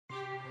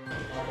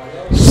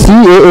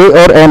CAA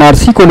और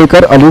NRC को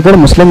लेकर अलीगढ़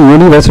मुस्लिम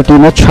यूनिवर्सिटी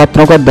में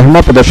छात्रों का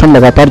धरना प्रदर्शन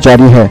लगातार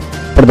जारी है।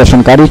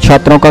 प्रदर्शनकारी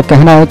छात्रों का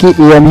कहना है कि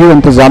एएमयू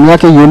इंतजामिया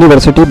के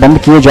यूनिवर्सिटी बंद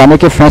किए जाने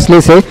के फैसले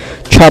से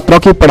छात्रों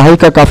की पढ़ाई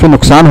का काफी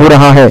नुकसान हो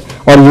रहा है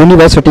और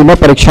यूनिवर्सिटी में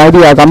परीक्षाएं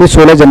भी आगामी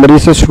 16 जनवरी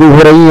से शुरू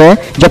हो रही है,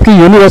 जबकि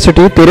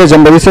यूनिवर्सिटी 13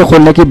 जनवरी से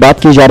खोलने की बात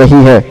की जा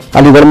रही है।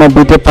 अलीगढ़ में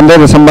बीते 15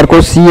 दिसंबर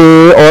को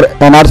सीएए और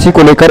एनआरसी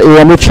को लेकर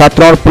एएमयू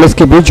छात्रों और पुलिस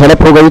के बीच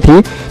झड़प हो गई थी,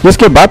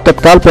 जिसके बाद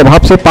तत्काल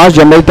प्रभाव से 5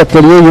 जनवरी तक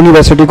के लिए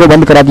यूनिवर्सिटी को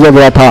बंद करा दिया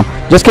गया था,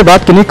 जिसके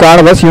बाद किन्हीं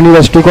कारणवश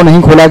यूनिवर्सिटी को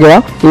नहीं खोला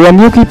गया।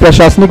 एएमयू की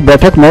प्रशासनिक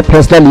बैठक में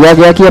फैसला लिया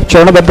गया कि अब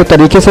चरणबद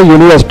तरीके से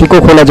यूनिवर्सिटी को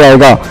खोला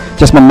जाएगा,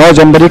 जिसमें 9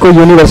 जनवरी को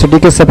यूनिवर्सिटी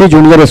के सभी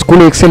जूनियर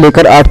स्कूल 1 से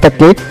लेकर 8 तक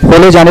के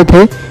खोले जाने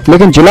थे,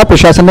 लेकिन जिला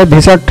प्रशासन ने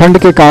भीषण ठंड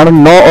के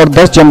कारण 9 और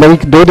 10 जनवरी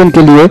 2 दिन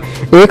के लिए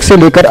 1 से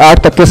लेकर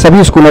 8 तक के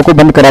सभी स्कूलों को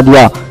बंद करा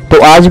दिया। तो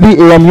आज भी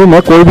एएमयू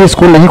में कोई भी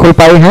स्कूल नहीं खुल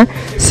पाए हैं।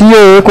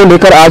 सीएए को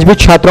लेकर आज भी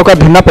छात्रों का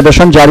धरना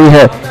प्रदर्शन जारी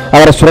है।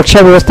 अगर सुरक्षा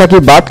व्यवस्था की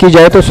बात की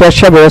जाए तो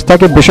सुरक्षा व्यवस्था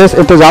के विशेष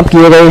इंतजाम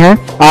किए गए हैं।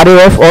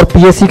 आरएएफ और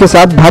पीएसी के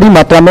साथ भारी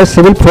मात्रा में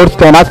सिविल फोर्स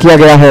तैनात किया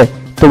गया है।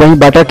 तो वहीं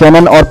बाटा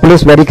कैनन और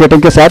पुलिस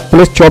बैरिकेडिंग के साथ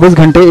पुलिस 24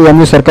 घंटे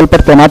एएमयू सर्कल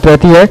पर तैनात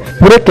रहती है।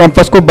 पूरे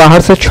कैंपस को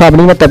बाहर से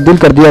छावनी में तब्दील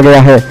कर दिया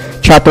गया है।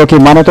 छात्रों की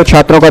माने तो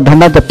छात्रों का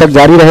धरना जब तक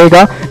जारी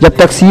रहेगा जब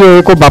तक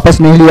सीएए को वापस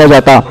नहीं लिया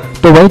जाता।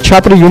 तो वहीं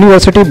छात्र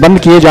यूनिवर्सिटी बंद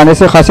किए जाने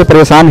से खासे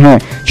परेशान हैं।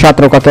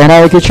 छात्रों का कहना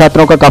है कि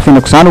छात्रों का काफी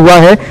नुकसान हुआ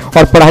है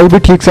और पढ़ाई भी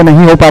ठीक से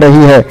नहीं हो पा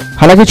रही है।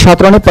 हालांकि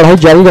छात्रों ने पढ़ाई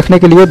जारी रखने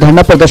के लिए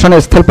धरना प्रदर्शन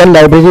स्थल पर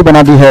लाइब्रेरी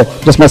बना दी है,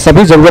 जिसमें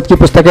सभी जरूरत की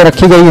पुस्तकें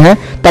रखी गई हैं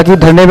ताकि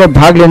धरने में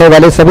भाग लेने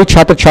वाले सभी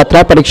छात्र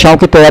छात्राएं परीक्षाओं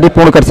की तैयारी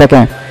पूर्ण कर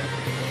सकें।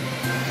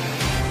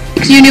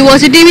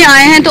 यूनिवर्सिटी में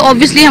आए हैं तो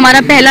ऑब्वियसली हमारा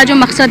पहला जो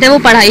मकसद है वो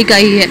पढ़ाई का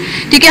ही है।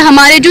 ठीक है,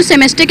 हमारे जो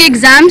सेमेस्टर के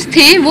एग्जाम्स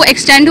थे वो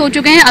एक्सटेंड हो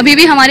चुके हैं, अभी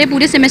भी हमारे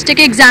पूरे सेमेस्टर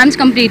के एग्जाम्स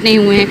कंप्लीट नहीं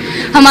हुए हैं।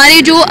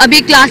 हमारी जो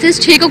अभी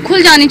क्लासेस 6 को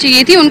खुल जानी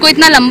चाहिए थी उनको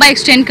इतना लंबा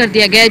एक्सटेंड कर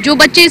दिया गया है। जो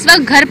बच्चे इस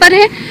वक्त घर पर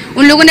हैं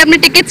उन लोगों ने अपने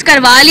टिकट्स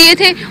करवा लिए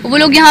थे, वो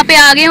लोग यहाँ पे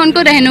आ गए हैं,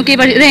 उनको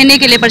रहने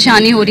के लिए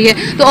परेशानी हो रही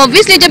है। तो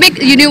ऑब्वियसली जब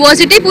एक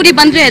यूनिवर्सिटी पूरी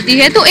बंद रहती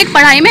है तो एक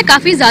पढ़ाई में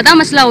काफ़ी ज़्यादा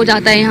मसला हो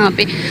जाता है। यहाँ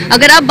पे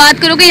अगर आप बात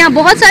करोगे, यहाँ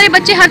बहुत सारे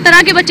बच्चे, हर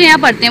तरह के बच्चे यहाँ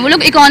पढ़ते हैं, वो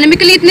लोग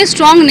इकोनॉमिकली इतने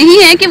स्ट्रांग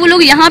नहीं है कि वो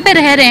लोग यहाँ पे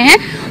रह रहे हैं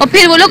और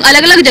फिर वो लोग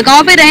अलग अलग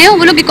जगहों पे रहे हैं,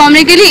 वो लोग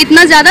इकोनॉमिकली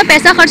इतना ज़्यादा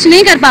पैसा खर्च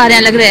नहीं कर पा रहे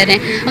हैं, अलग रह रहे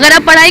हैं। अगर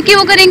आप पढ़ाई की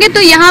वो करेंगे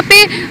तो यहाँ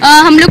पे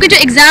हम लोग के जो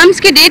एग्जाम्स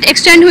की डेट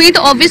एक्सटेंड हुई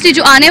तो ऑब्वियसली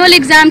जो आने वाले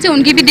एग्जाम्स हैं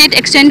उनकी भी डेट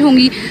एक्सटेंड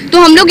होंगी।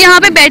 तो हम लोग यहाँ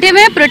पे बैठे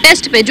हुए हैं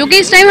प्रोटेस्ट पे, जो कि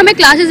इस टाइम हमें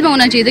क्लासेस में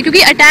होना चाहिए था,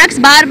 क्योंकि अटैक्स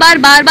बार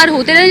बार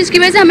होते रहे, जिसकी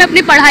वजह से हमें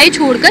अपनी पढ़ाई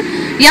छोड़कर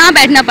यहाँ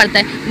बैठना पड़ता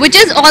है, विच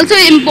इज़ ऑल्सो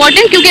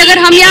इम्पॉर्टेंट, क्योंकि अगर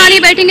हम यहाँ नहीं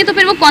बैठेंगे तो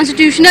फिर वो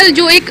कॉन्स्टिट्यूशनल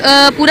जो एक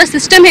पूरा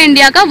सिस्टम है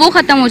इंडिया का वो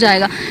ख़त्म हो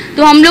जाएगा।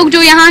 तो हम लोग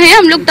जो यहाँ हैं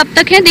हम लोग तब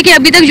तक हैं। देखिए,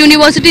 अभी तक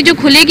यूनिवर्सिटी जो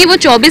खुलेगी वो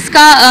 24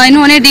 का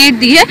इन्होंने डेट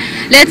दी है।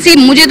 लेट्स सी,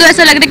 मुझे तो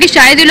ऐसा लग रहा है कि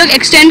शायद ये लोग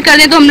एक्सटेंड कर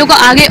दें तो हम लोग को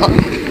आगे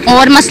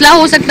और मसला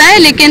हो सकता है,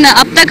 लेकिन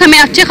अब तक हमें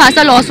अच्छे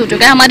खासा लॉस हो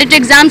चुका है। हमारे जो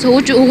एग्जाम्स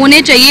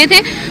होने चाहिए थे,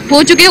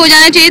 हो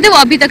जाने चाहिए थे, वो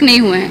अभी तक नहीं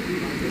हुए हैं।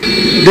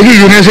 देखिए,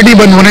 यूनिवर्सिटी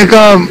बंद होने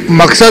का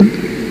मकसद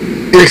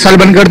 1 साल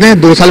बंद कर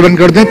दें, 2 साल बंद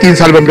कर दें, 3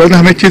 साल बंद कर दें,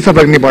 हमें चीज़ से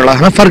फर्क नहीं पड़ रहा।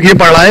 हमें फ़र्क ये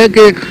पड़ रहा है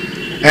कि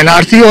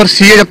एनआरसी और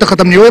सीए जब तक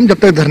ख़त्म नहीं हुए हम जब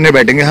तक धरने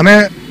बैठेंगे।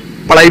 हमें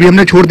पढ़ाई भी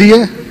हमने छोड़ दी है,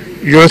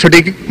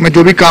 यूनिवर्सिटी में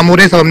जो भी काम हो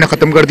रहे हैं सब हमने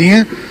ख़त्म कर दिए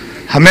हैं।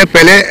 हमें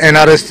पहले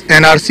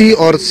एनआरसी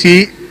और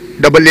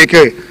CAA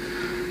के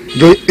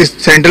जो इस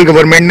सेंट्रल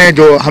गवर्नमेंट ने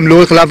जो हम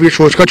लोगों के खिलाफ ये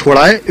सोच का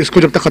छोड़ा है,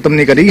 इसको जब तक ख़त्म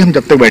नहीं करेगी हम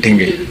जब तक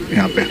बैठेंगे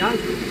यहाँ पे।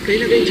 कहीं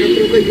ना कहीं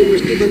छात्रों का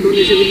यूनिवर्सिटी बंद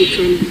होने से भी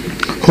नुकसान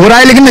हो रहा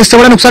है, लेकिन इससे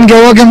बड़ा नुकसान क्या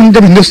होगा कि हम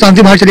जब हिंदुस्तान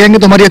से बाहर चले जाएंगे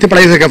तो हमारी ऐसी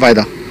पढ़ाई से क्या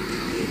फ़ायदा।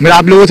 मेरा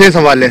आप लोगों से ये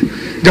सवाल है,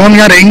 जब हम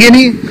यहाँ रहेंगे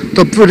नहीं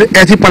तो फिर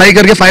ऐसी पढ़ाई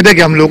करके फ़ायदा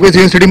क्या हम लोगों को? इस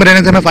यूनिवर्सिटी में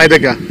रहने से हमें फ़ायदा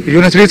क्या?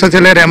 यूनिवर्सिटी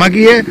सचल रहमा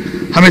की है,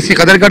 हम इसकी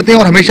कदर करते हैं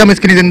और हमेशा हम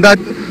इसके लिए जिंदा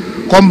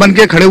कौम बन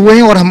के खड़े हुए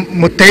हैं और हम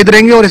मुत्तहिद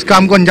रहेंगे और इस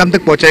काम को अंजाम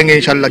तक पहुँचाएंगे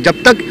इंशाल्लाह।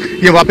 जब तक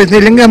ये वापस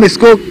नहीं लेंगे हम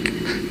इसको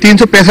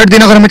 365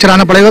 दिन अगर हमें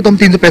चलाना पड़ेगा तो हम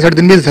 365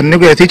 दिन भी इस धरने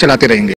को ऐसे ही चलाते रहेंगे।